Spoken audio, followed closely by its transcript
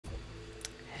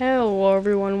Hello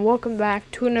everyone, welcome back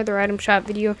to another item shop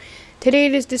video. Today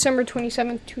it is December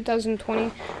 27th,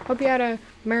 2020. Hope you had a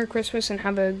Merry Christmas and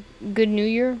have a good New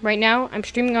Year. Right now, I'm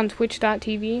streaming on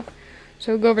twitch.tv.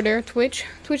 So go over there,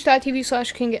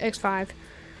 twitch.tv/KingX5. Let's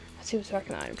see what's back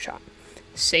in the item shop.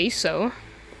 Say so.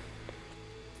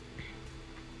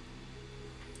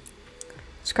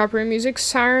 It's copyright music.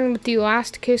 Siren with the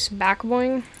Last Kiss back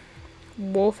bling.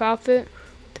 Wolf outfit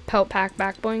with the pelt pack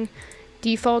back bling.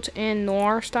 Default and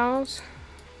noir styles.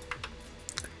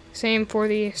 Same for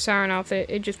the siren outfit,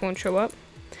 it just won't show up.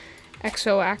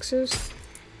 XO axes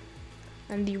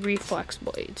and the reflex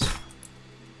blades.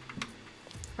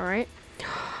 Alright.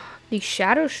 The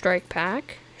Shadow Strike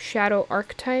pack, Shadow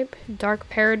Archetype, Dark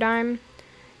Paradigm,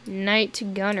 Night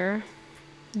Gunner,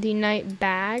 the Night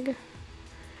Bag,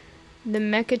 the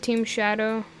Mecha Team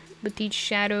Shadow with the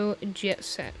Shadow Jet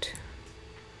Set.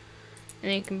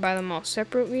 And you can buy them all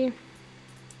separately.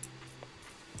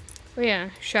 Oh yeah,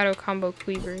 Shadow Combo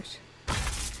Cleavers.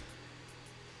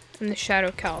 And the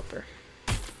Shadow Caliper.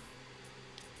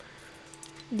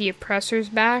 The Oppressor's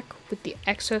back with the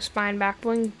Exo Spine back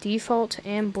bling, default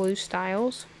and blue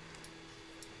styles.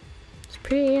 It's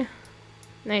pretty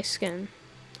nice skin.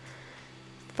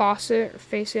 Faucet or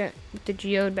face it with the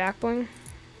Geode back bling.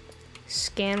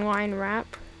 Scanline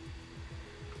wrap.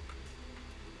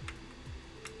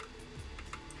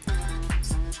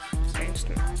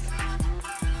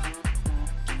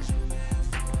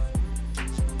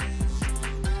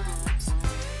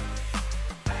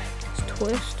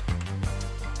 Twist.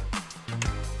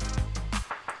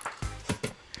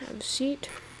 Have a seat.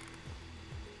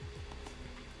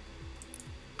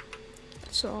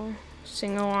 So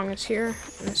sing along is here.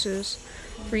 And this is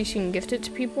free, so you can gift it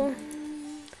to people.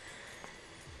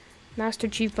 Master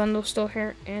Chief bundle still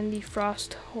here, and the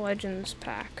Frost Legends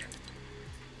pack.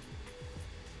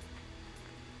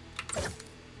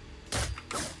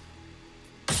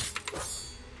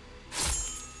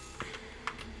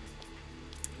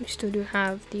 We still do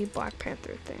have the Black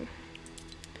Panther thing.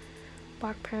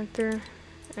 Black Panther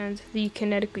and the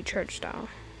kinetically charged style.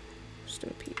 Just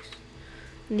in peace.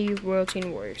 And the Royalty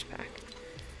and Warriors pack.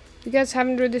 If you guys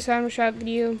haven't enjoyed this item shop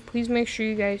video, please make sure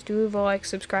you guys do leave a like,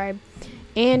 subscribe,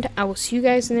 and I will see you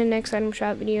guys in the next item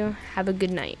shop video. Have a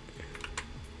good night.